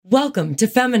Welcome to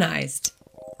Feminized.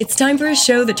 It's time for a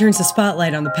show that turns the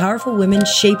spotlight on the powerful women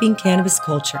shaping cannabis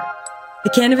culture. The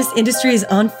cannabis industry is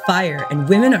on fire and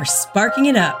women are sparking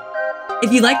it up.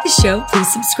 If you like the show,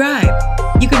 please subscribe.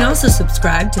 You can also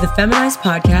subscribe to the Feminized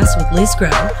podcast with Liz Grow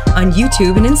on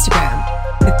YouTube and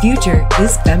Instagram. The future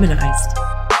is feminized.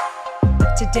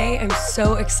 Today, I'm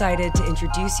so excited to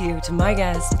introduce you to my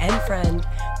guest and friend,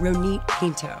 Ronit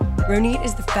Pinto. Ronit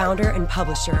is the founder and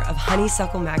publisher of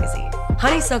HONEYSUCKLE magazine.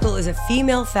 HONEYSUCKLE is a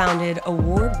female-founded,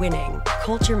 award-winning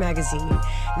culture magazine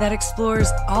that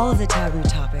explores all of the taboo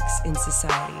topics in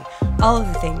society, all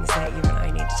of the things that you and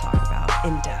I need to talk about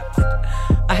in depth.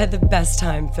 I had the best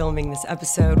time filming this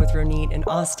episode with Ronit in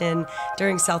Austin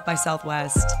during South by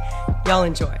Southwest. Y'all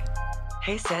enjoy.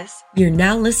 Hey, sis. You're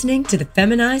now listening to the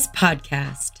Feminized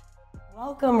podcast.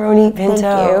 Welcome, Ronit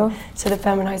Pinto, to the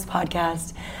Feminized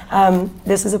podcast.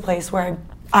 This is a place where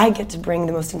I get to bring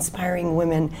the most inspiring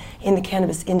women in the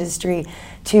cannabis industry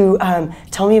to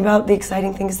tell me about the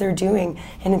exciting things they're doing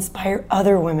and inspire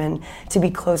other women to be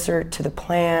closer to the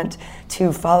plant,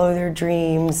 to follow their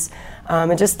dreams,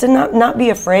 and just to not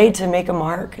be afraid to make a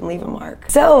mark and leave a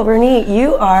mark. So, Ronit,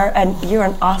 you're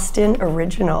an Austin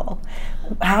original.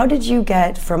 How did you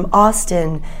get from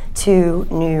Austin to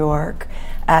New York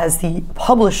as the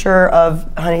publisher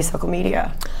of HONEYSUCKLE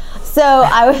Media? So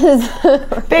I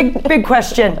was big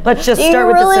question. Let's just start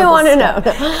with really the simple want to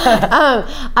stuff.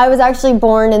 know. I was actually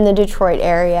born in the Detroit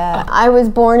area. I was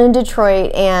born in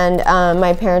Detroit, and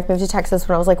my parents moved to Texas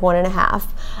when I was like 1.5.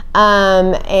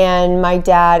 And my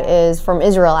dad is from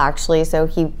Israel, actually, so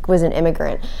he was an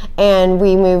immigrant. And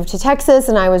we moved to Texas,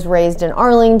 and I was raised in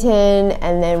Arlington,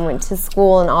 and then went to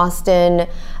school in Austin,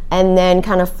 and then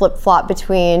kind of flip-flop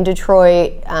between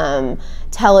Detroit,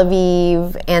 Tel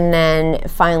Aviv, and then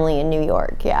finally in New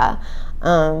York, yeah.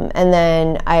 And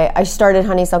then I started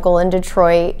HONEYSUCKLE in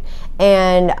Detroit,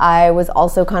 and I was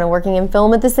also kind of working in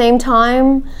film at the same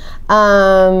time.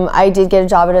 I did get a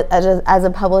job as a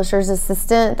publisher's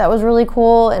assistant. That was really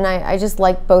cool, and I just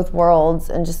liked both worlds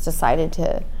and just decided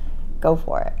to go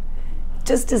for it.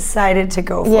 Just decided to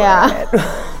go for it.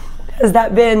 Has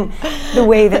that been the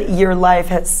way that your life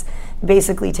has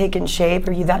basically taken shape?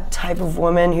 Are you that type of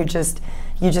woman who you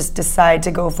just decide to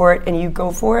go for it and you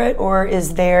go for it? Or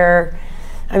is there,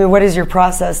 I mean, what is your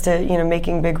process to,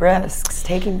 making big risks,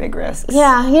 taking big risks?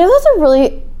 Yeah, that's a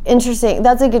really interesting,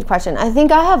 that's a good question. I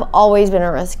think I have always been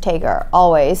a risk taker,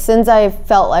 always, since I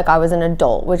felt like I was an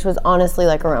adult, which was honestly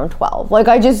like around 12. Like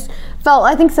I just felt,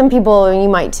 I think some people, and you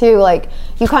might too, like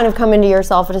you kind of come into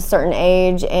yourself at a certain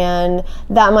age, and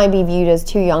that might be viewed as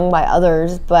too young by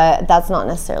others, but that's not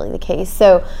necessarily the case.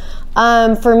 So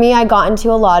for me, I got into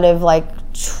a lot of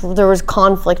there was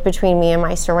conflict between me and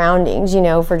my surroundings,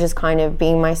 for just kind of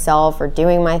being myself or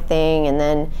doing my thing, and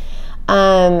then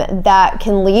that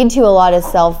can lead to a lot of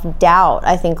self-doubt,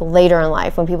 I think, later in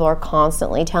life when people are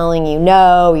constantly telling you,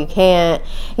 no, you can't,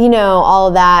 all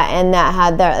of that, and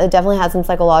it definitely had some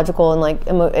psychological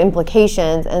and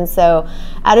implications. And so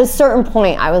at a certain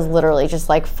point, I was literally just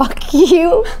like, fuck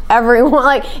you,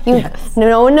 everyone, yes.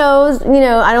 No one knows,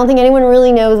 I don't think anyone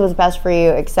really knows what's best for you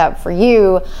except for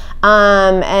you.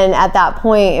 And at that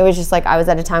point, it was just like I was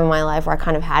at a time in my life where I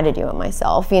kind of had to do it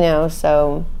myself,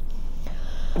 so...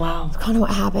 Wow. That's kind of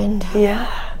what happened. Yeah,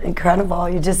 incredible.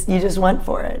 You just went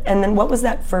for it. And then what was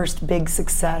that first big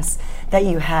success that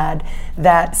you had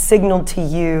that signaled to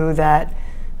you that,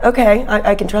 okay,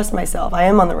 I can trust myself. I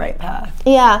am on the right path?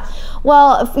 Yeah.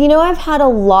 Well, I've had a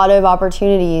lot of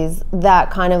opportunities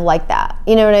that kind of like that.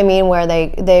 You know what I mean? Where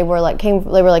they were like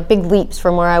big leaps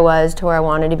from where I was to where I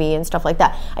wanted to be and stuff like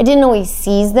that. I didn't always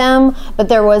seize them, but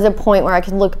there was a point where I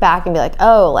could look back and be like,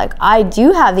 oh, I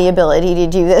do have the ability to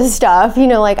do this stuff.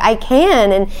 I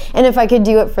can, and if I could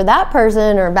do it for that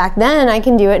person or back then, I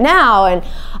can do it now. And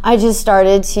I just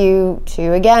started to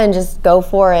again just go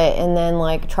for it, and then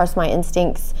trust my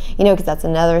instincts. Because that's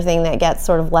another thing that gets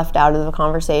sort of left out of the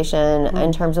conversation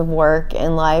in terms of work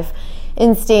and life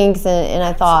instincts. And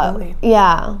I thought,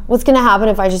 yeah, what's going to happen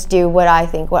if I just do what I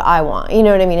think, what I want? You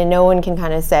know what I mean? And no one can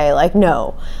kind of say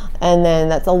no. And then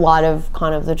that's a lot of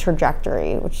kind of the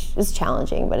trajectory, which is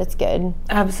challenging, but it's good.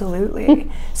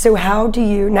 Absolutely. So how do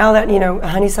you, now that,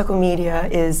 HONEYSUCKLE Media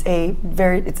is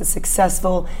it's a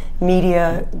successful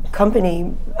media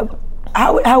company,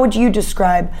 how would you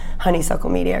describe HONEYSUCKLE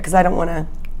Media? Because I don't want to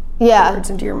put words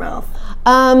into your mouth.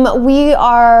 We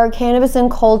are cannabis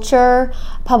and culture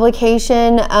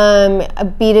publication,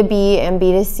 B2B and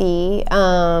B2C.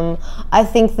 I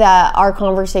think that our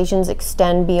conversations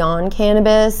extend beyond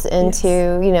cannabis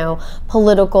into,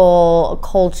 political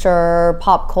culture,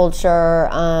 pop culture,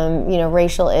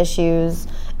 racial issues,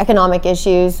 economic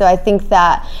issues. So I think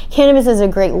that cannabis is a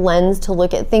great lens to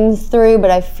look at things through,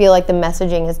 but I feel like the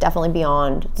messaging is definitely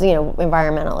beyond,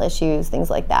 environmental issues, things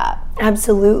like that.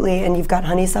 Absolutely, and you've got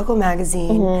Honeysuckle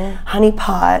magazine, Honey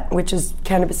Pot, which is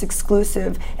cannabis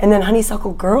exclusive, and then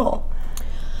Honeysuckle Girl.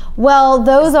 Well,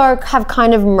 those have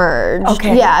kind of merged.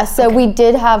 Okay. Yeah, so we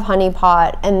did have Honey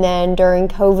Pot, and then during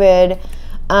COVID,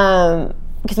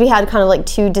 because we had kind of like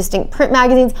two distinct print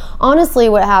magazines. Honestly,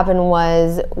 what happened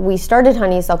was we started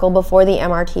Honeysuckle before the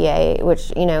MRTA, which,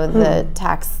 the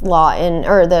tax law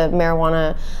or the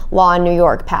marijuana law in New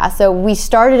York passed. So we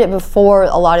started it before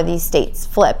a lot of these states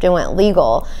flipped and went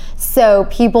legal. So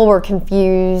people were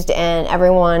confused, and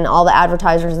all the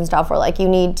advertisers and stuff were like, you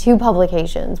need two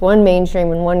publications, one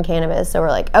mainstream and one cannabis. So we're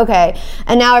like, okay.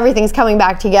 And now everything's coming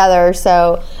back together.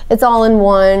 So it's all in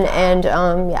one, and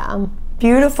yeah.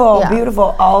 Beautiful,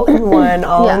 beautiful, all in one,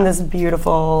 all in this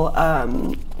beautiful,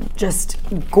 just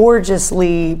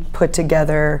gorgeously put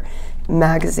together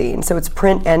magazine. So it's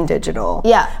print and digital.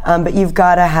 Yeah. But you've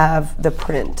got to have the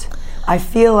print. I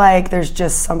feel like there's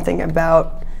just something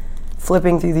about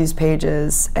flipping through these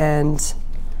pages, and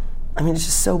I mean, it's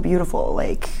just so beautiful.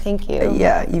 Like, thank you.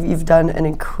 Yeah, you've done an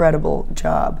incredible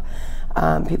job.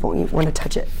 People want to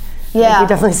touch it. Yeah. Like, we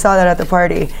definitely saw that at the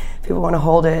party. People want to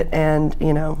hold it, and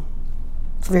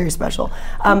it's very special.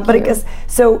 But I guess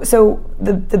so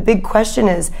the big question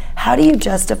is, how do you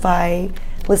justify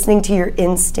listening to your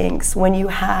instincts when you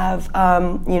have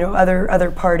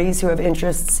other parties who have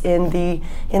interests in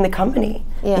the company,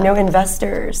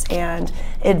 investors and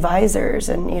advisors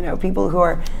and people who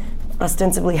are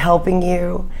ostensibly helping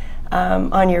you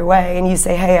on your way, and you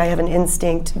say, hey, I have an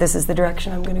instinct, this is the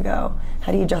direction I'm going to go.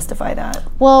 How do you justify that?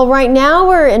 Well, right now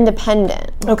we're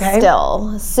independent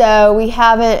still. So we're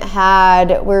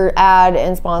ad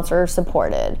and sponsor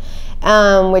supported,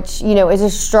 which, is a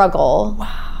struggle.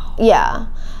 Wow. Yeah.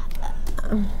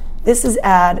 This is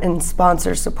ad and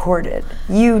sponsor supported.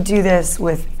 You do this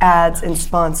with ads and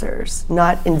sponsors,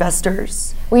 not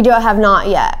investors. We have not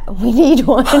yet. We need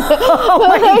one. Oh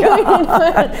my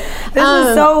God. This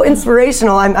is so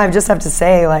inspirational. I just have to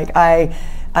say,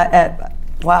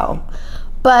 wow.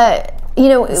 But,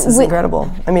 this is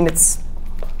incredible. I mean, it's...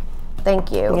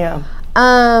 Thank you.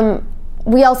 Yeah.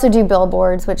 We also do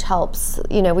billboards, which helps.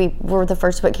 We were the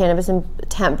first to put cannabis and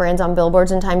hemp brands on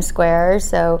billboards in Times Square,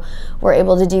 so we're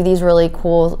able to do these really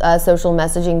cool social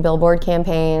messaging billboard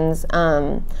campaigns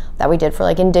that we did for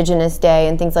Indigenous Day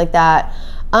and things like that.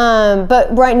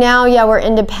 But right now, we're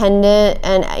independent,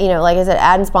 and like I said,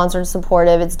 ad and sponsored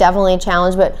supportive. It's definitely a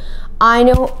challenge, but I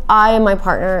know I and my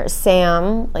partner,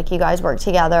 Sam, you guys work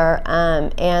together,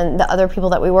 and the other people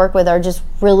that we work with are just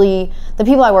really, the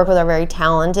people I work with are very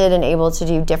talented and able to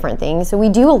do different things. So we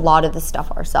do a lot of this stuff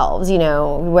ourselves, we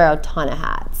wear a ton of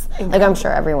hats. Incredible. I'm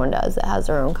sure everyone does that has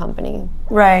their own company.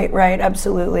 Right,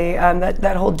 absolutely.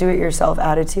 That whole do-it-yourself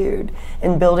attitude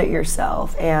and build it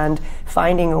yourself and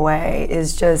finding a way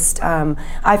is just,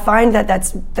 I find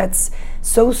that's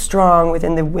so strong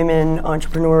within the women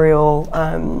entrepreneurial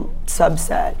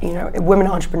subset, women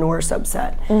entrepreneur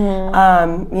subset.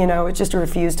 It's just a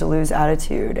refuse to lose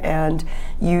attitude and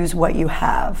use what you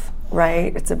have,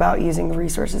 right? It's about using the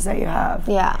resources that you have.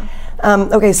 Yeah.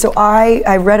 Okay, so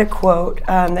I read a quote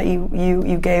that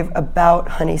you gave about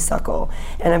Honeysuckle,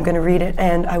 and I'm going to read it,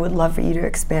 and I would love for you to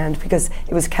expand because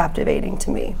it was captivating to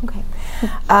me. Okay.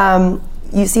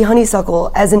 You see Honeysuckle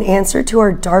as an answer to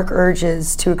our dark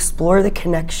urges to explore the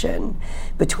connection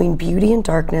between beauty and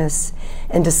darkness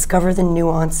and discover the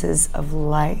nuances of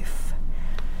life.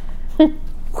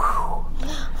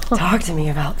 Talk to me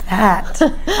about that.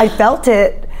 I felt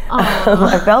it.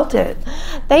 I felt it.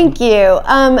 Thank you.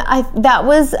 I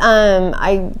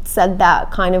said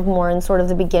that kind of more in sort of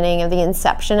the beginning of the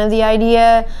inception of the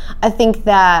idea. I think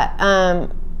that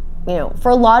for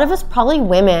a lot of us, probably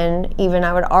women even,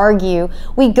 I would argue,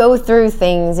 we go through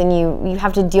things and you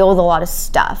have to deal with a lot of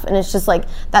stuff, and it's just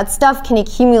that stuff can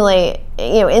accumulate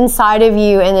inside of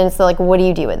you, and then it's what do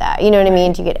you do with that? You know what I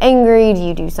mean? Do you get angry? Do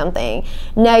you do something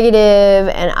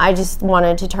negative? And I just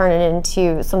wanted to turn it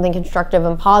into something constructive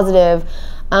and positive.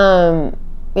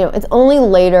 It's only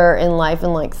later in life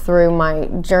and through my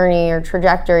journey or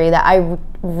trajectory that I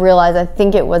realized I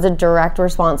think it was a direct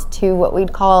response to what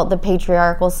we'd call the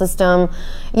patriarchal system,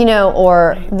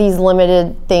 or these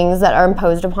limited things that are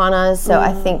imposed upon us. So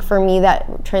I think for me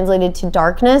that translated to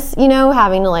darkness,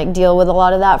 having to deal with a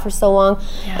lot of that for so long.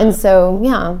 Yeah. And so,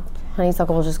 yeah.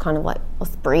 Honeysuckle was just kind of like,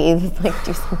 let's breathe, like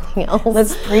do something else.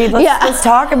 Let's breathe. Let's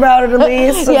talk about it at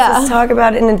least. Let's talk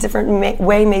about it in a different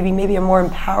way, maybe a more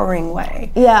empowering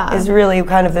way. Yeah. Is really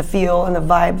kind of the feel and the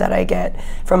vibe that I get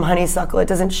from Honeysuckle. It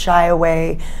doesn't shy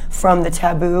away from the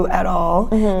taboo at all.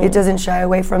 Mm-hmm. It doesn't shy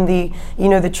away from the,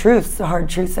 the truths, the hard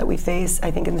truths that we face,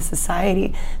 I think, in the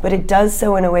society. But it does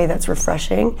so in a way that's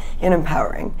refreshing and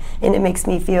empowering. And it makes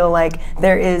me feel like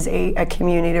there is a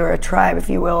community or a tribe, if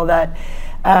you will, that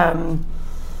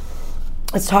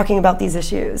it's talking about these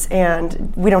issues,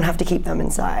 and we don't have to keep them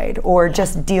inside or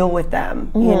just deal with them,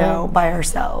 by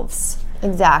ourselves.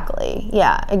 Exactly.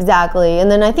 Yeah, exactly. And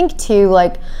then I think too,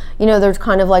 like, there's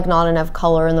kind of like not enough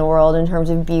color in the world in terms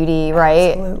of beauty,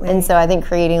 right? Absolutely. And so I think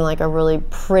creating like a really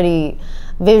pretty,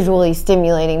 visually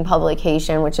stimulating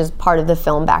publication, which is part of the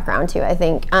film background too, I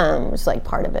think was like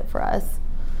part of it for us.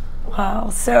 Wow.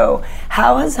 So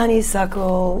how has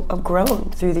Honeysuckle grown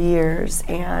through the years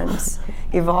and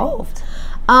evolved?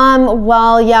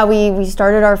 We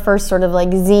started our first sort of like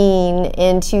zine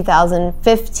in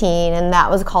 2015, and that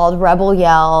was called Rebel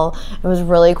Yell. It was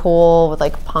really cool with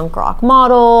like punk rock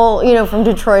model, from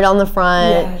Detroit on the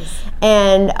front. Yes.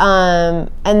 And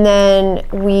then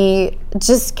we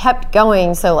just kept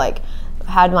going. So like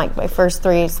had like my first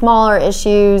 3 smaller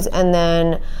issues, and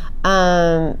then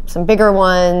some bigger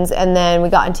ones, and then we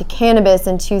got into cannabis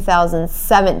in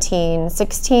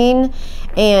 2017-16,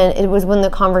 and it was when the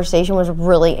conversation was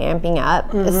really amping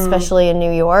up, especially in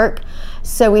New York.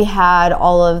 So we had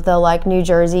all of the like New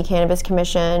Jersey Cannabis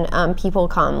Commission people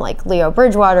come, like Leo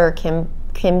Bridgewater, Kim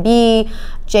B,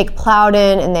 Jake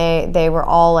Plowden, and they were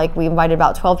all like, we invited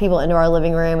about 12 people into our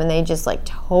living room, and they just like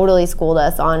totally schooled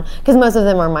us on, because most of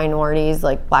them are minorities,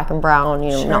 like black and brown,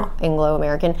 Sure. not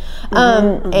Anglo-American.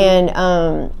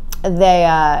 And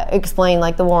they explained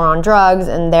like the war on drugs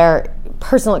and their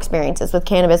personal experiences with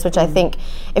cannabis, which I think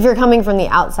if you're coming from the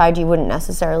outside, you wouldn't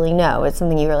necessarily know. It's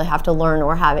something you really have to learn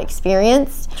or have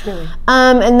experienced. Truly.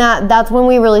 And that's when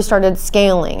we really started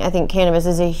scaling. I think cannabis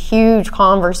is a huge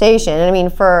conversation. And I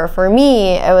mean, for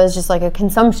me, it was just like a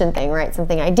consumption thing, right?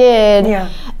 Something I did.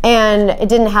 Yeah. And it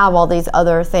didn't have all these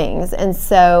other things. And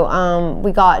so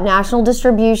we got national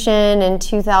distribution in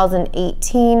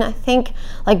 2018, I think,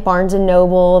 like Barnes &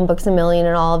 Noble and Books A Million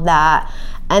and all of that.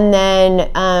 And then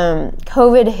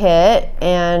COVID hit,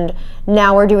 and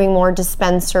now we're doing more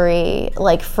dispensary,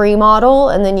 like free model,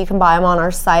 and then you can buy them on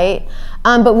our site.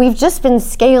 But we've just been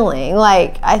scaling.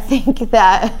 Like, I think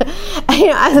that,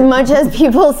 as much as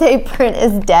people say print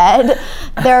is dead,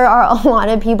 there are a lot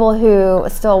of people who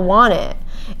still want it,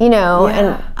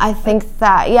 and I think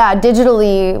that,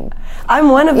 digitally. I'm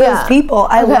one of those people.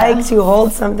 I like to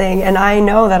hold something, and I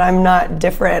know that I'm not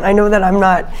different. I know that I'm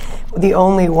not the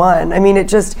only one. I mean,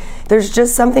 there's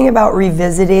just something about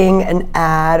revisiting an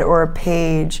ad or a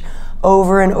page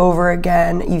over and over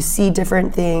again. You see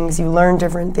different things, you learn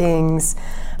different things,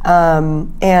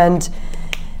 and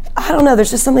I don't know,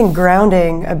 there's just something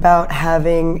grounding about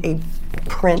having a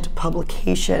print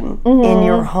publication in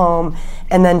your home,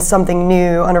 and then something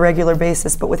new on a regular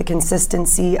basis, but with a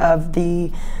consistency of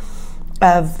the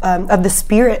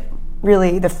spirit,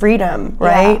 really, the freedom,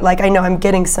 right? Yeah. Like, I know I'm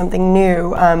getting something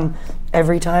new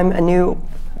every time a new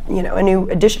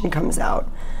edition comes out.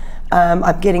 I'm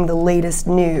getting the latest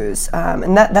news,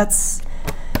 and that's.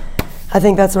 I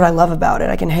think that's what I love about it.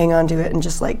 I can hang on to it and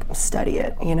just like study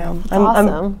it.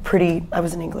 Awesome. I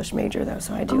was an English major though,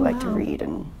 so I do like to read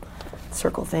and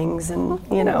circle things and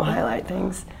highlight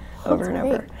things over and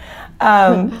over.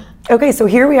 Okay, so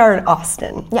here we are in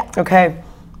Austin. Yeah. Okay.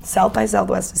 South by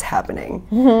Southwest is happening.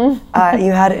 You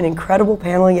had an incredible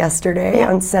panel yesterday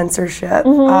on censorship.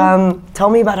 Tell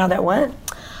me about how that went.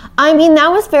 I mean, that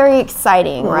was very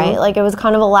exciting, right? Like, it was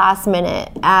kind of a last minute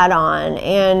add-on,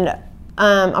 and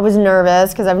I was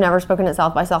nervous because I've never spoken at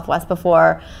South by Southwest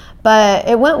before, but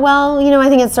it went well. I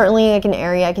think it's certainly like an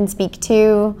area I can speak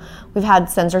to. We've had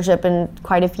censorship in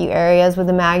quite a few areas with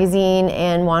the magazine,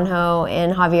 and Juanjo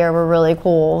and Javier were really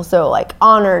cool. So like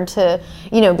honored to,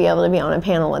 be able to be on a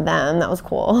panel with them. That was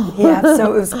cool. Yeah,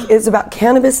 so it's about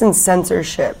cannabis and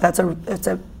censorship. It's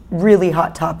a really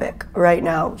hot topic right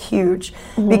now, huge,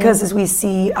 because as we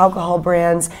see, alcohol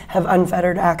brands have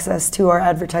unfettered access to our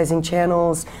advertising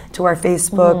channels, to our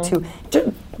Facebook,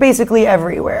 to basically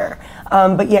everywhere.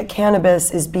 But yet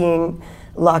cannabis is being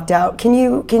locked out. Can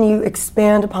you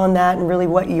expand upon that and really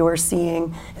what you're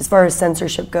seeing as far as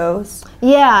censorship goes?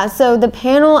 Yeah, so the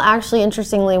panel actually,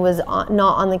 interestingly, was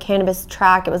not on the cannabis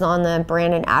track. It was on the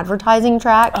brand and advertising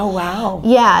track. Oh, wow.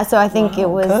 Yeah, so I think it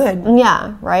was... Good.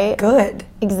 Yeah, right? Good.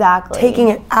 Exactly. Taking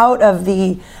it out of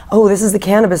the, this is the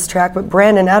cannabis track, but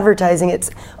brand and advertising, it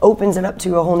opens it up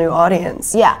to a whole new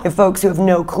audience. Yeah. If folks who have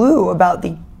no clue about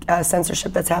the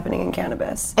censorship that's happening in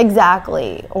cannabis.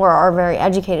 Exactly, or are very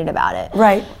educated about it.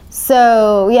 Right.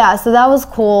 So yeah, so that was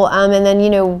cool. And then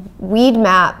Weed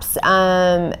Maps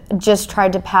just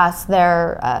tried to pass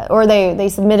their, or they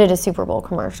submitted a Super Bowl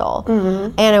commercial,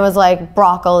 and it was like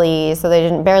broccoli, so they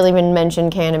didn't barely even mention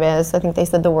cannabis. I think they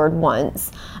said the word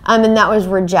once, and that was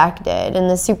rejected. And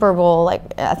the Super Bowl,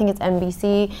 I think it's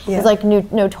NBC, is like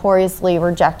notoriously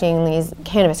rejecting these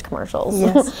cannabis commercials.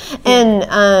 Yes.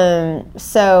 And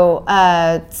so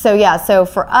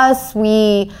for us,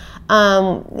 we.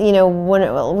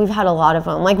 We've had a lot of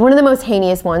them. Like one of the most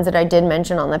heinous ones that I did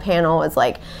mention on the panel was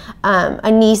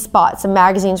a niece bought some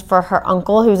magazines for her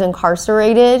uncle who's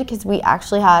incarcerated, because we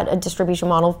actually had a distribution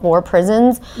model for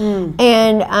prisons,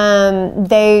 and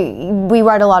we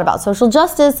write a lot about social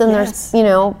justice, and there's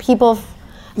people.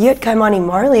 You had Kaimani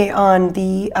Marley on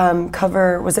the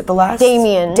cover. Was it the last?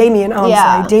 Damien. Oh, I'm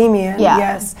sorry. Damien. Yeah.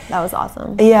 Yes. That was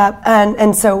awesome. Yeah,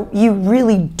 and so you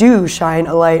really do shine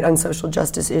a light on social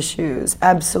justice issues.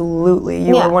 Absolutely.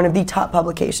 You are one of the top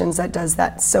publications that does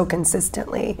that so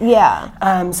consistently.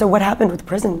 Yeah. So what happened with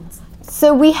prisons?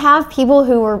 So we have people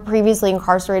who were previously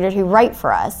incarcerated who write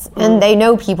for us, and they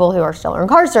know people who are still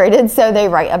incarcerated, so they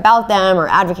write about them or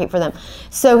advocate for them.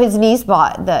 So his niece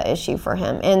bought the issue for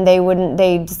him, and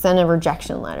they sent a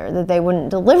rejection letter that they wouldn't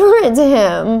deliver it to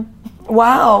him.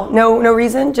 Wow. No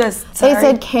reason, just sorry. They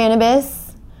said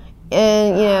cannabis,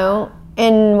 and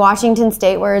in Washington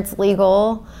State where it's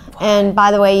legal. And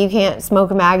by the way, you can't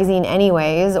smoke a magazine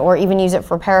anyways, or even use it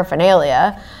for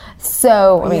paraphernalia.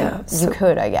 So you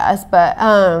could, I guess, but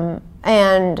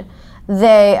and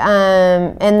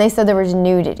they said there was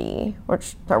nudity,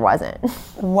 which there wasn't.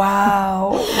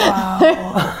 Wow.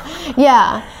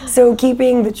 Yeah. So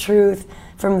keeping the truth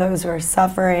from those who are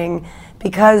suffering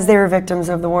because they were victims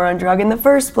of the war on drug in the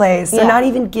first place. So not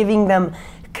even giving them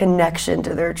connection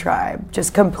to their tribe,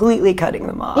 just completely cutting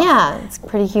them off. Yeah, it's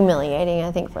pretty humiliating,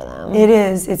 I think, for them. It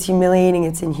is. It's humiliating.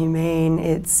 It's inhumane.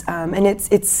 It's and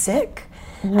it's sick.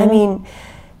 I mean,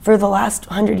 for the last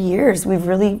 100 years,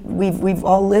 we've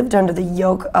all lived under the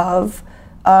yoke of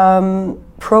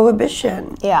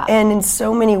prohibition. Yeah. And in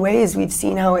so many ways, we've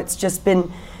seen how it's just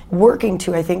been working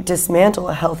to, I think, dismantle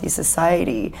a healthy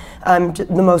society.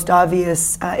 The most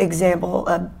obvious example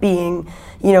being,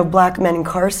 black men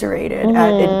incarcerated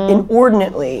at an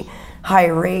inordinately high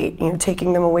rate,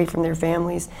 taking them away from their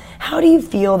families. How do you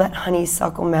feel that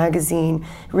Honeysuckle magazine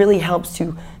really helps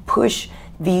to push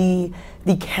the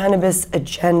cannabis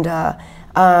agenda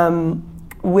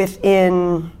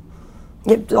within?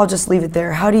 I'll just leave it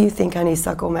there. How do you think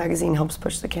Honeysuckle magazine helps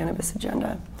push the cannabis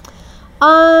agenda?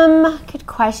 Good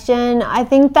question. I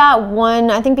think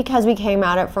because we came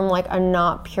at it from a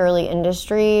not purely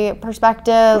industry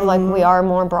perspective, we are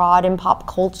more broad in pop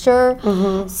culture.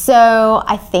 So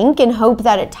I think and hope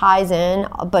that it ties in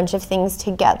a bunch of things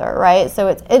together, right? So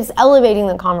it's elevating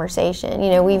the conversation.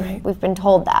 We've been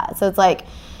told that. So it's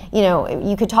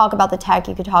you could talk about the tech,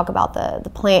 you could talk about the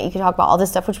plant, you could talk about all this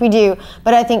stuff, which we do,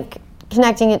 but I think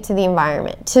connecting it to the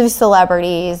environment, to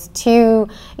celebrities, to,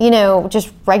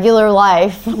 just regular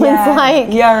life. It's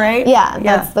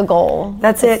that's the goal.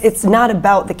 That's it. It's not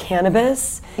about the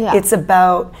cannabis. Yeah. It's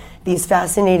about these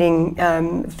fascinating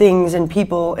things and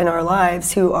people in our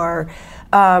lives who are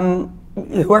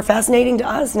fascinating to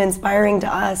us and inspiring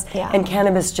to us. Yeah. And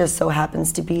cannabis just so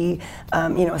happens to be, a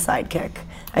sidekick.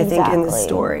 I think in the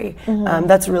story.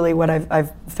 That's really what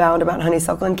I've found about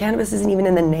Honeysuckle. And cannabis isn't even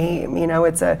in the name.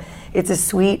 It's a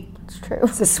sweet. It's true.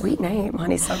 It's a sweet name,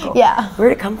 Honeysuckle. Yeah.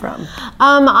 Where'd it come from?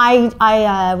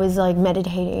 I was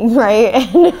meditating, right?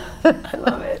 I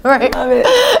love it. Right. I love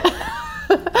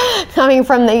it. Coming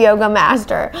from the yoga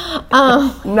master.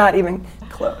 Not even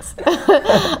close.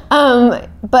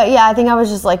 But yeah, I think I was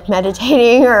just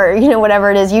meditating or whatever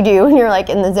it is you do when you're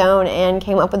in the zone, and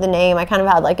came up with the name. I kind of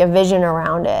had a vision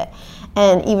around it,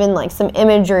 and even some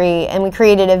imagery, and we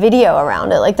created a video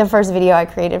around it. The first video I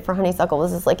created for Honeysuckle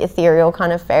was this ethereal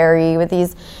kind of fairy with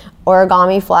these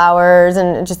origami flowers,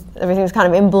 and just everything was kind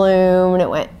of in bloom, and it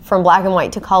went from black and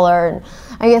white to color, and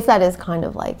I guess that is kind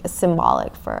of a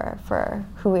symbolic for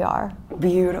who we are.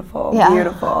 Beautiful, yeah.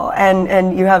 Beautiful.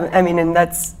 And you have, and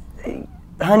that's,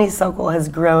 Honeysuckle has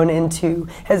grown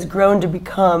to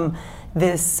become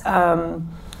this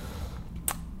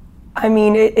I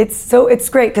mean, it's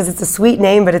great because it's a sweet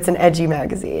name, but it's an edgy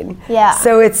magazine. Yeah.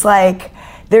 So it's like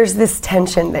there's this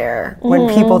tension there when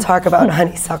people talk about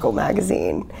Honeysuckle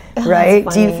magazine, right?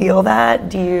 Do you feel that?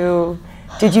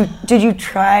 Did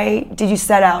you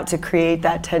set out to create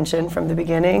that tension from the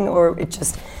beginning, or it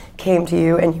just came to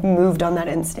you and you moved on that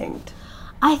instinct?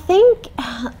 I think,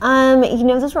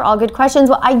 those were all good questions.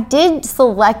 Well, I did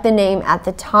select the name at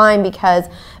the time because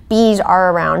bees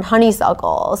are around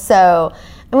honeysuckle. So,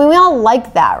 I mean, we all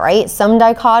like that, right? Some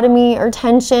dichotomy or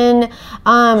tension.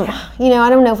 I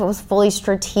don't know if it was fully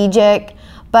strategic,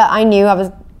 but I knew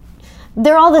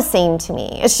they're all the same to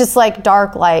me. It's just like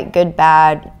dark, light, good,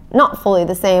 bad. Not fully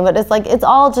the same, but it's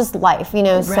all just life,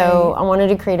 Right. So I wanted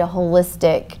to create a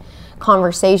holistic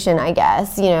conversation, I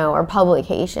guess, or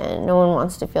publication. No one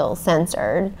wants to feel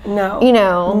censored. No.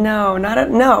 No.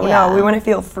 No. We want to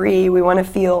feel free. We want to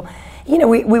feel,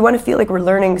 we want to feel like we're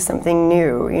learning something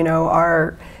new.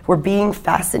 We're being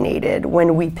fascinated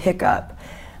when we pick up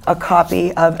a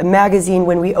copy of a magazine,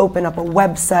 when we open up a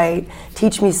website.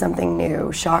 Teach me something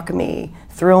new, shock me,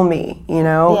 thrill me,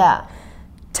 Yeah.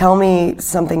 Tell me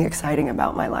something exciting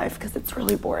about my life, because it's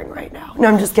really boring right now. No,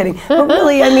 I'm just kidding. But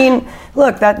really, I mean,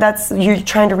 look, that's you're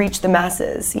trying to reach the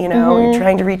masses, You're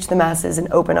trying to reach the masses and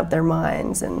open up their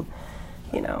minds, and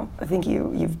I think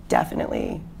you've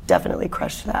definitely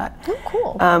crushed that. Oh,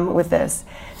 cool. With this.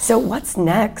 So what's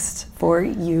next for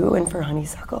you and for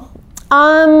Honeysuckle?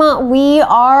 We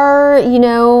are,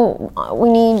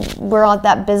 we're at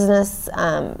that business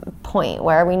point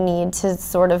where we need to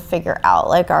sort of figure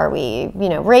out, are we,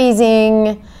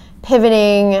 raising,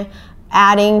 pivoting,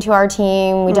 adding to our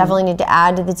team. We definitely need to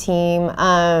add to the team.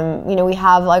 We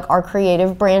have our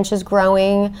creative branch is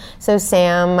growing. So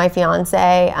Sam, my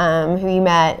fiance, who you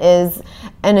met, is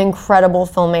an incredible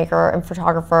filmmaker and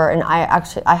photographer, and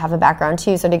I have a background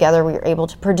too. So together we were able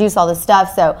to produce all this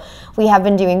stuff. So we have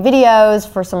been doing videos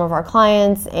for some of our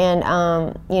clients, and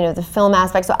the film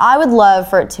aspect. So I would love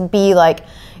for it to be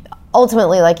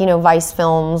ultimately, Vice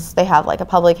Films, they have a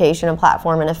publication, a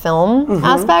platform, and a film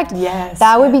aspect. Yes.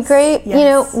 That would be great.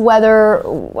 Yes. Whether,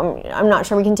 I'm not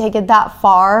sure we can take it that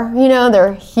far,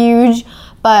 they're huge,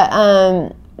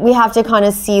 but we have to kind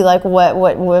of see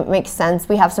what makes sense.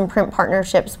 We have some print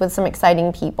partnerships with some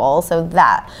exciting people, so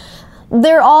that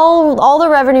they're all the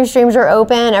revenue streams are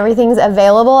open, everything's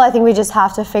available. I think we just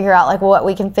have to figure out what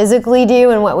we can physically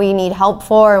do and what we need help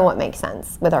for and what makes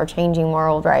sense with our changing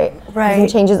world, right? Right. It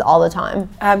changes all the time.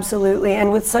 Absolutely.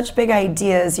 And with such big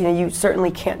ideas, you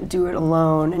certainly can't do it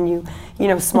alone,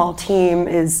 and small team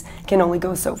can only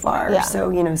go so far. Yeah.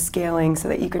 So, scaling so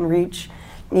that you can reach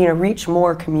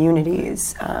more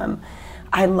communities.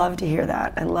 I love to hear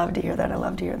that. I love to hear that.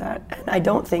 And I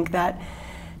don't think that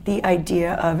the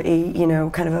idea of a,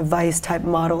 kind of a Vice type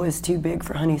model is too big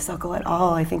for Honeysuckle at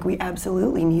all. I think we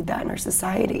absolutely need that in our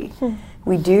society.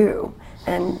 We do.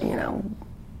 And,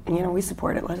 we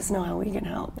support it. Let us know how we can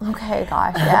help. Okay,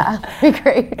 gosh, yeah, that'd be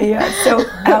great. Yeah, so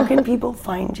how can people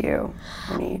find you,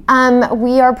 Ronit?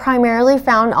 We are primarily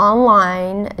found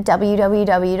online,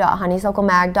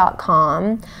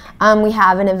 www.honeysucklemag.com. We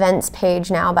have an events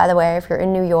page now, by the way, if you're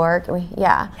in New York.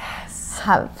 Yes.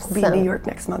 We'll be in New York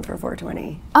next month for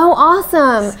 420. Oh,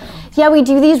 awesome. Yeah, we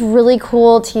do these really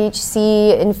cool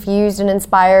THC infused and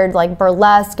inspired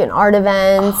burlesque and art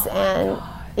events,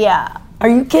 yeah. Are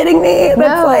you kidding me?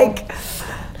 No.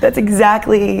 That's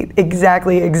exactly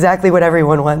what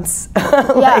everyone wants.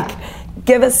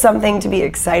 Give us something to be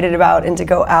excited about and to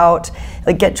go out,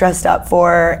 get dressed up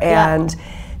for, and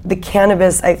the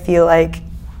cannabis, I feel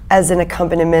as an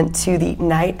accompaniment to the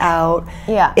night out.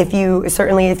 Yeah. If you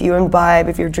imbibe,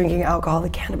 if you're drinking alcohol, the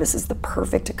cannabis is the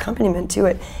perfect accompaniment to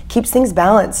it. Keeps things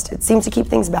balanced. It seems to keep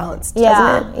things balanced,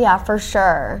 doesn't it? Yeah, for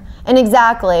sure. And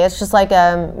exactly, it's just you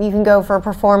can go for a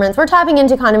performance. We're tapping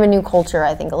into kind of a new culture,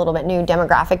 I think, a little bit new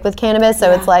demographic with cannabis. So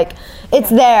it's it's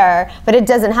there, but it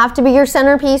doesn't have to be your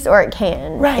centerpiece, or it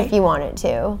can if you want it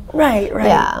to. Right.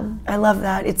 Yeah. I love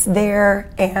that. It's there,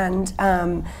 and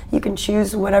you can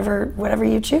choose whatever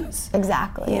you choose.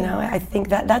 Exactly. I think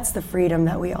that's the freedom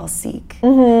that we all seek.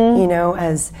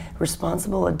 As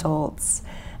responsible adults,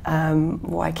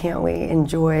 why can't we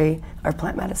enjoy our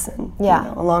plant medicine?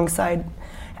 Yeah. Alongside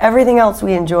everything else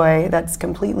we enjoy, that's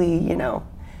completely,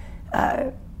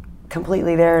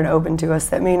 completely there and open to us.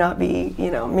 That may not be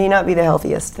the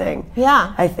healthiest thing.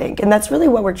 Yeah. I think, and that's really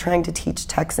what we're trying to teach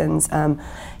Texans.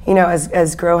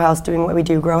 As Grow House, doing what we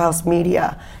do, Grow House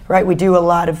Media, right? We do a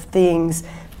lot of things,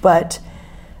 but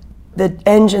the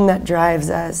engine that drives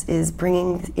us is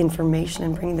bringing information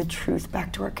and bringing the truth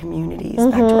back to our communities,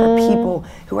 back to our people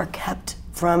who are kept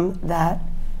from that.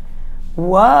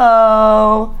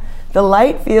 Whoa, The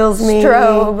light feels me.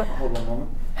 Strobe. Hold on a moment.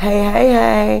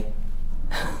 Hey.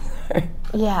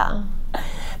 Yeah.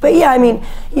 But yeah, I mean,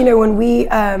 you know, when we,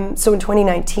 so in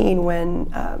 2019, when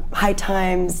High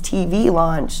Times TV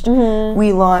launched,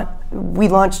 we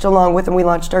launched along with them, we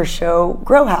launched our show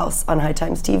Grow House on High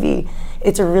Times TV.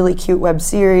 It's a really cute web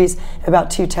series about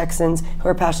two Texans who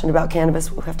are passionate about cannabis,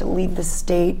 who have to leave the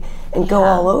state and go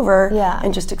all over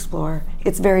and just explore.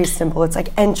 It's very simple. It's like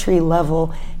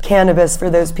entry-level cannabis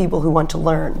for those people who want to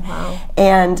learn. Wow.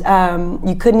 And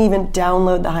you couldn't even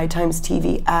download the High Times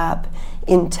TV app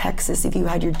in Texas if you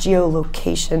had your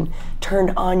geolocation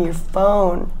turned on your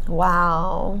phone.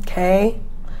 Wow. Okay?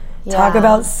 Yeah. Talk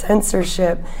about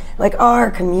censorship. Like,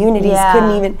 our communities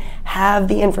couldn't even have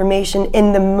the information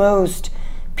in the most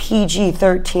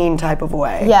PG-13 type of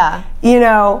way. Yeah. You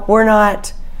know, we're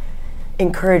not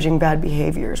encouraging bad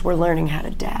behaviors. We're learning how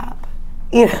to dab.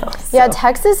 You know? Yeah,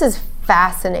 Texas is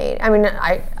fascinating. I mean,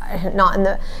 I not in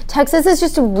the Texas is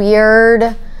just a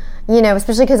weird, you know,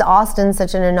 especially because Austin's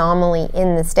such an anomaly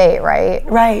in the state, right?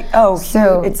 Right. Oh,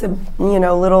 So- it's a, you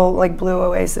know, little like blue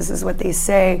oasis is what they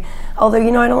say. Although,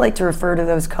 you know, I don't like to refer to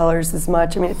those colors as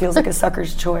much. I mean, it feels like a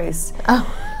sucker's choice.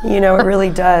 Oh. You know, it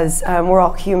really does. We're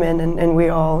all human, and we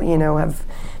all, you know, have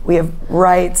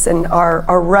rights, and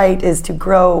our right is to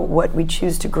grow what we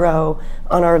choose to grow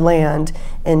on our land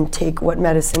and take what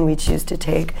medicine we choose to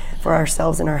take for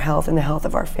ourselves and our health and the health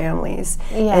of our families.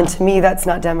 Yeah. And to me, that's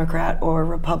not Democrat or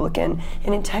Republican.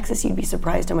 And in Texas, you'd be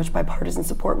surprised how much bipartisan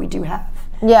support we do have.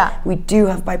 Yeah. We do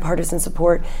have bipartisan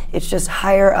support. It's just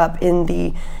higher up in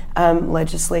the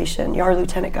legislation. Our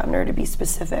lieutenant governor, to be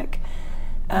specific,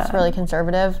 It's really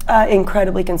conservative.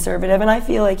 incredibly conservative, and I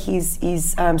feel like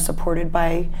he's supported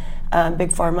by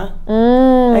big pharma.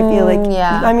 I feel like,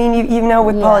 I mean, you know,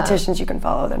 with politicians, you can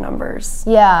follow the numbers.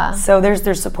 Yeah. So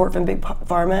there's support from big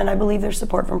pharma, and I believe there's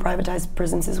support from privatized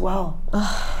prisons as well.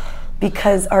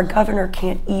 Because our governor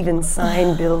can't even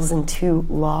sign bills into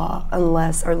law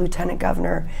unless our lieutenant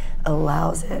governor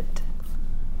allows him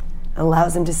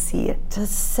to see it.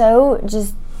 It's so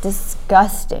just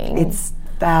disgusting. It's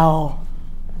foul.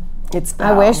 It's I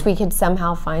foul. wish we could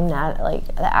somehow find that,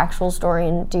 like, the actual story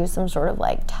and do some sort of,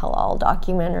 like, tell-all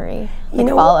documentary. Like,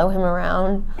 follow him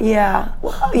around. Yeah.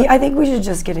 I think we should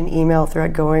just get an email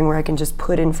thread going where I can just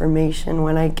put information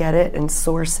when I get it and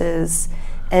sources,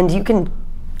 and you can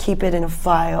keep it in a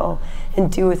file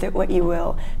and do with it what you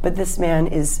will. But this man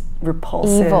is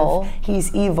repulsive. Evil.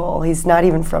 He's evil. He's not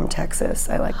even from Texas,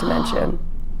 I like to mention.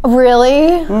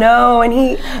 Really? No,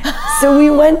 and so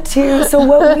we went to, so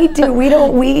what we do, we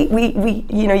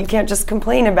you know, you can't just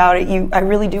complain about it. I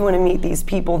really do want to meet these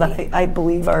people that I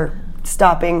believe are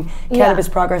stopping cannabis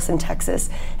progress in Texas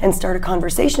and start a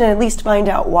conversation and at least find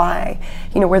out why,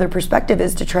 you know, where their perspective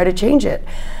is to try to change it.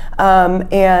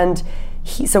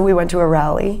 So we went to a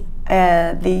rally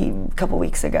a couple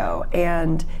weeks ago,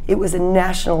 and it was a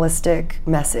nationalistic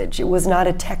message. It was not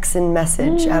a Texan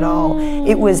message at all.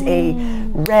 It was a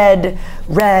red,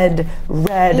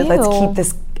 let's keep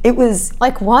this. It was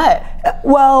like what? It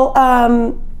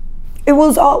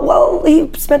was all, well, he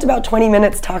spent about 20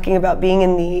 minutes talking about being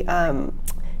in the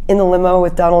limo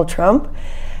with Donald Trump,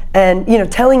 and, you know,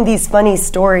 telling these funny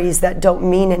stories that don't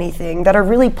mean anything, that are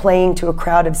really playing to a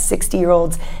crowd of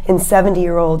 60-year-olds and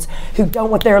 70-year-olds who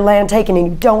don't want their land taken and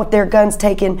who don't want their guns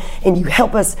taken, and you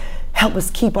help us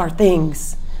keep our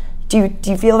things. Do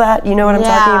you feel that? You know what I'm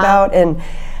talking about? And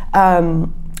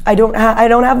I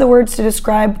don't have the words to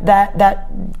describe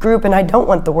that group, and I don't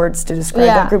want the words to describe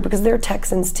that group, because they're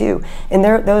Texans too, and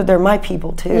they're my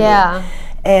people too. Yeah.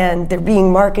 And they're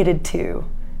being marketed to.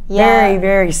 Very,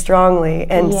 very strongly,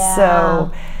 and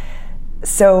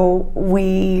so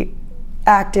we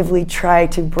actively try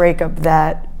to break up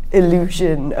that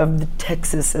illusion of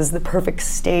Texas as the perfect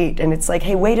state. And it's like,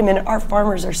 hey, wait a minute, our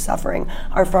farmers are suffering.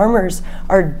 Our farmers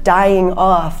are dying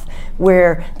off,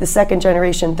 where the second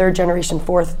generation, third generation,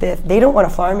 fourth, fifth, they don't want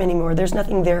to farm anymore. There's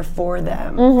nothing there for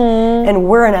them. And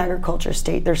we're an agriculture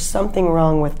state. There's something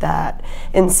wrong with that.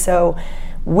 And so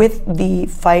with the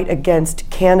fight against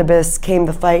cannabis came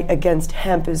the fight against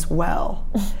hemp as well.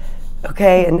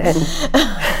 Okay, and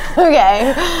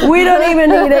okay, we don't even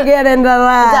need to get into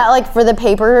that. Is that like for the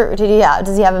paper?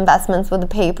 Does he have investments with the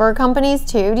paper companies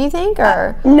too? Do you think,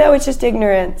 or no? It's just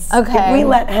ignorance. Okay, if we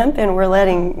let hemp in, we're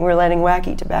letting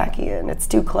wacky tobacco in. It's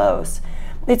too close.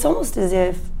 It's almost as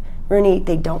if, Ronit,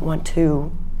 they don't want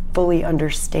to fully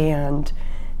understand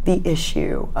the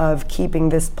issue of keeping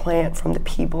this plant from the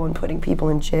people and putting people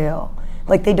in jail.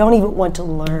 Like, they don't even want to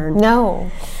learn.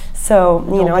 No. So,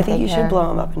 you know, I think you should blow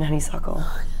them up in Honeysuckle.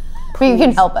 But you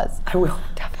can help us. I will,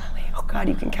 definitely. Oh God,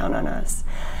 you can count on us.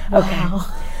 Okay. Wow.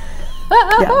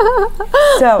 Yeah.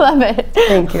 So, love it.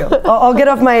 Thank you. I'll get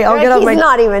off my. He's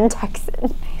not even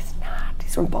Texan. He's not.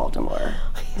 He's from Baltimore.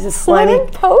 He's a slimy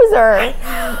poser.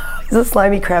 He's a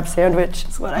slimy crab sandwich,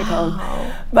 is what I call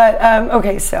him. But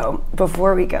okay, so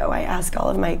before we go, I ask all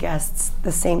of my guests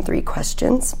the same 3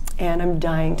 questions, and I'm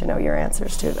dying to know your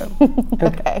answers to them.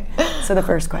 Okay. So the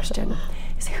first question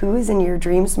is, who is in your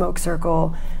dream smoke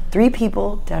circle? 3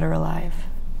 people, dead or alive.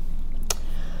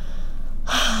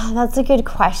 That's a good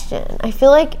question. I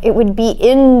feel like it would be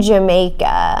in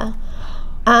Jamaica.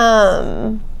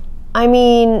 I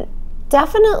mean,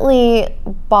 definitely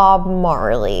Bob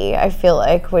Marley, I feel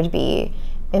like would be,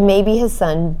 and maybe his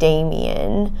son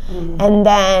Damien. And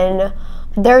then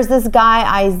there's this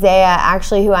guy, Isaiah,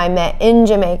 actually, who I met in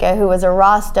Jamaica, who was a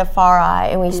Rastafari,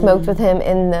 and we smoked with him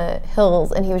in the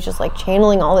hills, and he was just like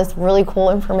channeling all this really cool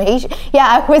information.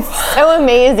 Yeah, it was so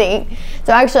amazing.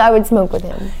 So actually, I would smoke with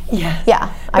him. Yes.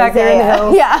 Yeah. Back there in the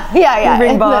hills. Yeah. You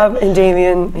bring Bob and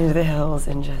Damien into the hills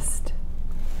and just...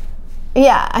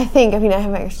 Yeah, I mean, I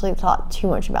haven't actually thought too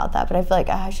much about that, but I feel like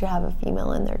I should have a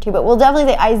female in there too. But we'll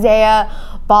definitely say Isaiah,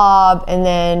 Bob, and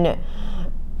then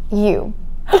you.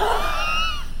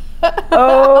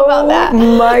 Oh, about that?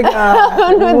 My God.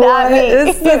 What would that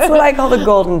be? That's what I call the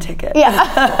golden ticket.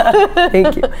 Yeah.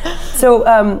 Thank you.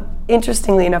 So,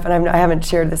 interestingly enough, and I haven't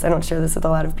shared this, I don't share this with a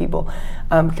lot of people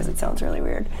because it sounds really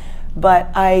weird, but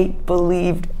I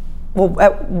believed, well,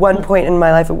 at one point in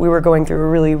my life, we were going through a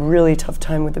really, really tough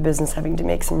time with the business, having to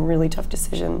make some really tough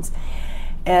decisions.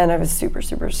 And I was super,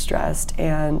 super stressed.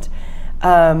 And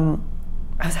I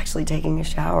was actually taking a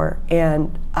shower,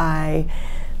 and I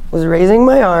was raising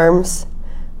my arms.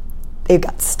 They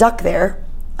got stuck there.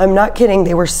 I'm not kidding.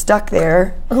 They were stuck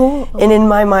there. Oh. And in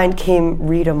my mind came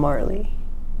Rita Marley.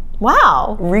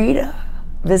 Wow. Rita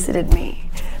visited me.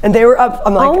 And they were up.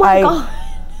 I'm like, oh my God.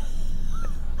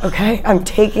 Okay, I'm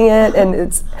taking it, and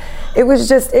it was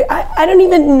just, I don't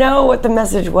even know what the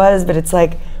message was, but it's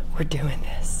like, we're doing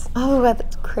this. Oh,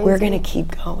 that's crazy. We're gonna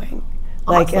keep going.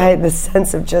 Awesome. Like, I had the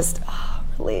sense of just,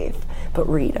 relief. But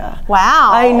Rita. Wow.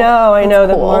 I know, that's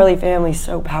the cool. Marley family's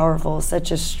so powerful,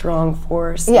 such a strong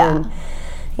force. Yeah.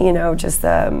 And, just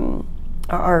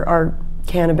our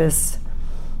cannabis,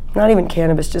 not even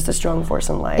cannabis, just a strong force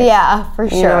in life. Yeah, for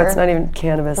sure. It's not even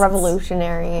cannabis.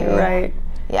 Revolutionary. Right.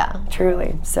 Yeah.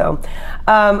 Truly. So,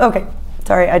 okay.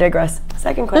 Sorry, I digress.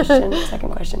 Second question.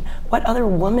 What other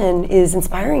woman is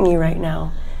inspiring you right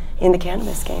now in the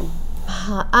cannabis game?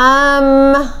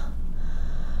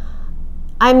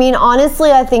 I mean, honestly,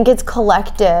 I think it's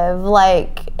collective.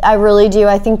 Like, I really do.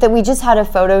 I think that we just had a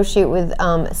photo shoot with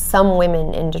some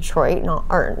women in Detroit,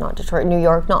 not Detroit, New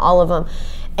York, not all of them.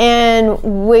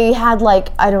 And we had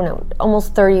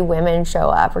almost 30 women show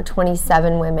up, or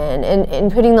 27 women.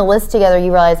 And putting the list together,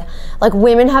 you realize,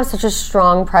 women have such a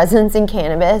strong presence in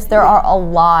cannabis. There are a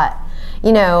lot,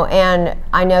 and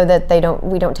I know that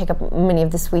we don't take up many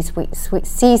of the sweet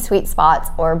C-suite spots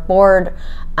or board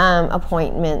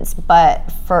appointments,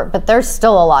 but there's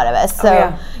still a lot of us.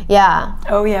 So, yeah.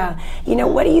 Oh, yeah.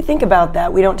 What do you think about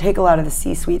that? We don't take a lot of the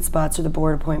C-suite spots or the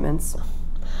board appointments.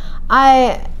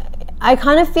 I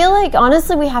kind of feel like,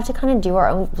 honestly, we have to kind of do our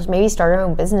own, maybe start our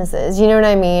own businesses. You know what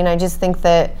I mean? I just think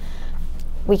that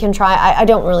we can try. I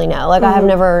don't really know. I have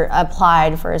never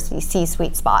applied for a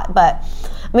C-suite spot. But,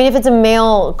 I mean, if it's a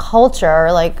male culture,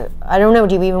 I don't know,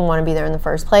 do you even want to be there in the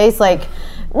first place?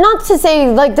 Not to say,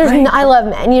 I love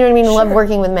men, you know what I mean? I love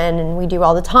working with men, and we do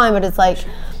all the time. But it's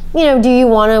do you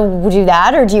want to do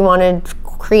that, or do you want to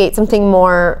create something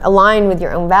more aligned with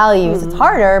your own values? It's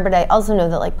harder, but I also know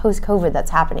that post-COVID that's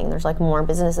happening. There's more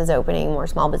businesses opening, more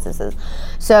small businesses.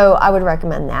 So I would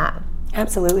recommend that.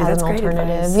 Absolutely, that's great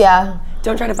advice. Yeah.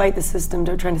 Don't try to fight the system.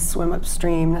 Don't try to swim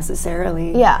upstream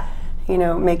necessarily. Yeah.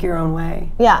 Make your own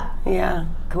way. Yeah. Yeah,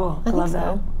 cool. I love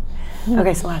that.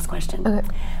 Okay, so last question. Okay.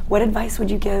 What advice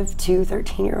would you give to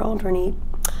 13-year-old Ronit?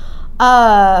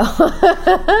 I'd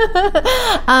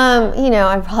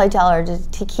probably tell her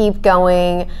to keep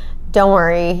going. Don't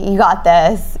worry, you got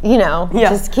this.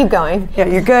 Just keep going. Yeah,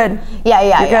 you're good.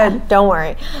 Yeah. Good. Don't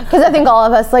worry, because I think all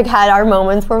of us had our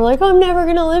moments where we're I'm never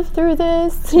gonna live through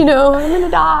this. I'm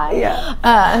gonna die. Yeah.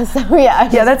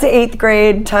 Yeah, that's an 8th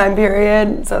grade time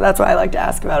period. So that's why I like to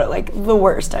ask about it, the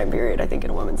worst time period I think in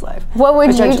a woman's life. What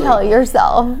would you tell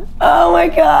yourself? Oh my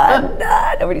God,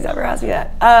 nobody's ever asked me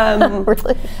that.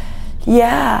 Really?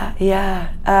 Yeah.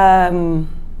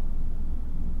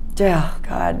 Oh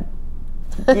God,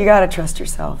 you gotta trust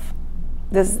yourself.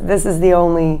 This is the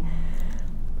only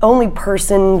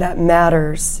person that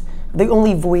matters. The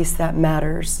only voice that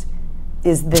matters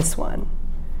is this one.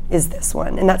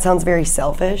 And that sounds very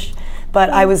selfish, but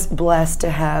I was blessed to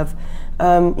have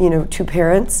two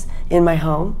parents in my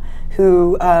home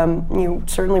who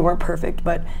certainly weren't perfect,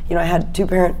 but I had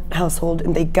 2-parent household,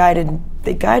 and they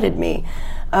guided me.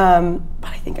 But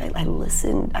I think I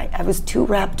listened. I was too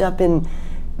wrapped up in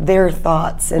their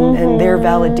thoughts and their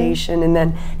validation, and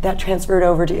then that transferred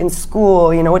over to in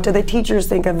school. What do the teachers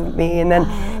think of me? And then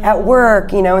at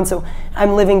work, and so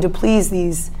I'm living to please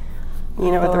these,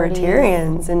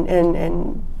 authoritarians,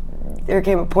 and there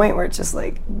came a point where it's just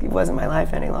like it wasn't my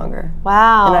life any longer.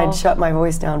 Wow. And I'd shut my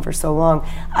voice down for so long.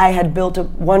 I had built up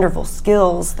wonderful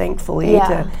skills, thankfully,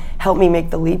 to help me make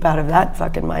the leap out of that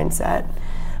fucking mindset.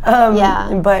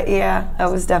 But I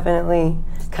was definitely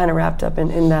kind of wrapped up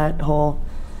in that whole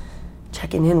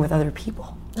checking in with other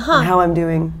people and how I'm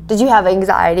doing. Did you have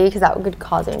anxiety? Because that could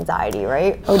cause anxiety,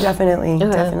 right? Oh, definitely,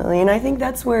 definitely. And I think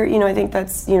that's where,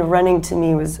 running to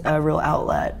me was a real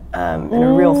outlet and a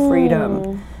real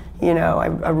freedom. I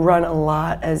run a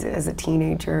lot as a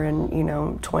teenager and,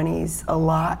 20s, a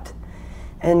lot.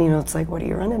 And, it's like, what are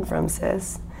you running from,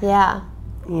 sis? Yeah.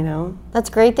 That's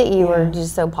great that you were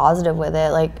just so positive with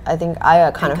it. Like, I think I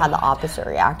kind of had the opposite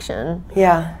reaction.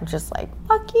 Yeah. Just like,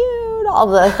 fuck you to all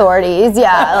the authorities.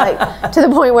 Like, to the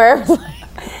point where it was like,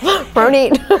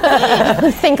 Ronit,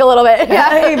 think a little bit. Yeah.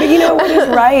 Hey, but what is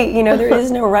right? There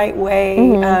is no right way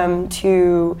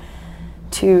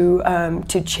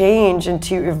to change and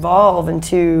to evolve and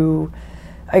to,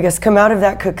 I guess, come out of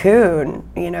that cocoon,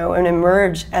 and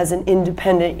emerge as an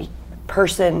independent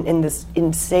person in this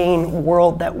insane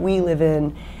world that we live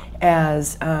in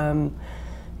as, women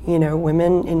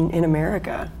in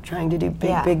America trying to do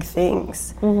big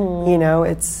things.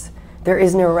 There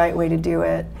is no right way to do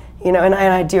it.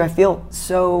 I feel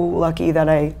so lucky that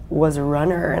I was a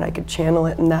runner and I could channel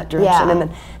it in that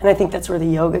direction. And I think that's where the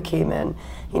yoga came in,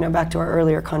 back to our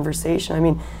earlier conversation. I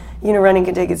mean, running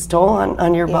can take its toll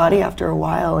on your body after a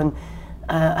while, and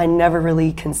I never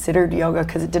really considered yoga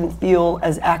because it didn't feel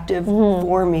as active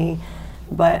for me.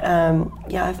 But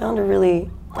I found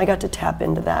I got to tap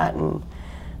into that, and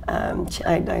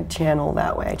I channel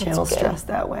that way. I channel stress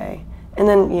that way. And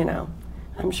then,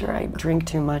 I'm sure I drink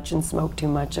too much and smoke too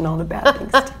much and all the bad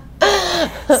things too.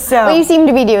 But you seem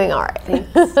to be doing all right.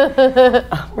 Thanks.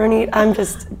 Ronit, I'm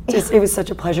just, it was such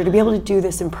a pleasure to be able to do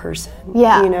this in person.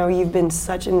 Yeah. You've been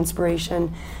such an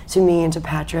inspiration to me and to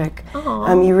Patrick.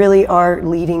 You really are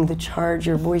leading the charge.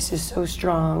 Your voice is so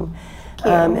strong.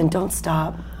 And don't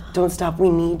stop. Don't stop. We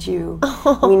need you.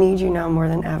 We need you now more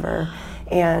than ever.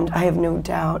 And I have no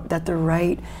doubt that the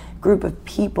right group of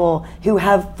people who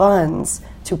have funds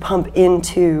to pump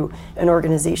into an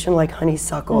organization like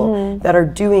Honeysuckle that are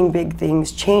doing big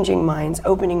things, changing minds,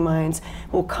 opening minds,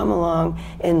 will come along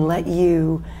and let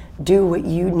you do what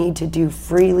you need to do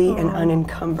freely and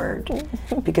unencumbered,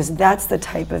 because that's the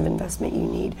type of investment you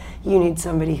need. You need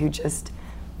somebody who just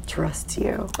trusts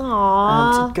you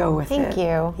to go with it. Thank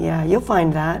you. Yeah, you'll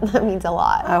find that. That means a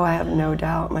lot. Oh, I have no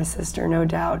doubt. My sister, no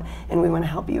doubt. And we want to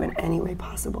help you in any way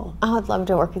possible. I would love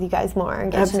to work with you guys more and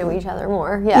get to know each other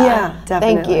more. Yeah,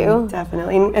 definitely. Thank you.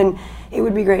 Definitely. And it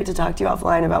would be great to talk to you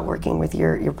offline about working with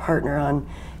your partner on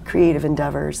creative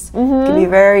endeavors. It can be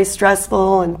very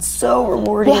stressful and so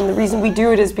rewarding. And the reason we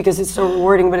do it is because it's so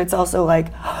rewarding, but it's also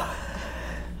like,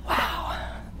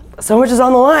 so much is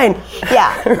on the line.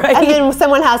 Yeah. Right? And then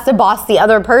someone has to boss the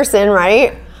other person,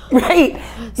 right? Right.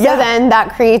 So then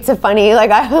that creates a funny,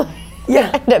 like, I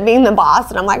end up being the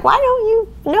boss, and I'm like, why don't you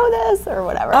know this, or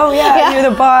whatever. Oh, yeah. You're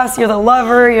the boss, you're the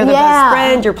lover, you're the best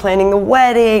friend, you're planning the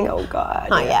wedding. Oh, God.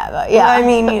 I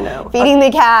mean, feeding the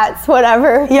cats,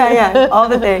 whatever. Yeah. All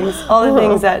the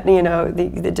things that,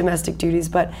 the domestic duties.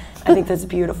 But I think that's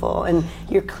beautiful. And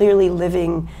you're clearly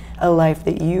living a life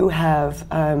that you have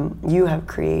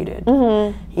created,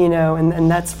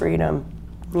 and that's freedom,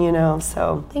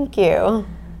 so. Thank you.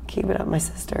 Keep it up, my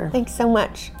sister. Thanks so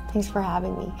much. Thanks for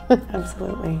having me.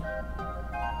 Absolutely.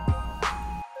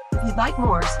 If you'd like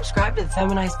more, subscribe to the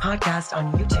Feminized podcast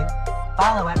on YouTube.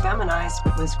 Follow at Feminized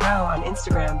with Liz Grow on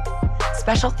Instagram.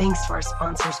 Special thanks to our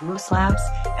sponsors, Moose Labs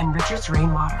and Richard's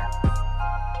Rainwater.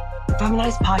 The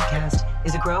Feminized podcast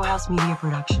is a Grow House Media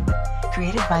production,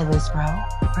 created by Liz Grow,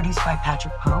 produced by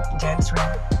Patrick Pope and Dennis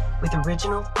Ray, with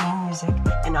original theme music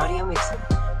and audio mixing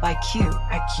by Q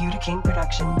at Q to King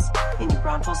Productions in New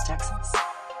Braunfels, Texas.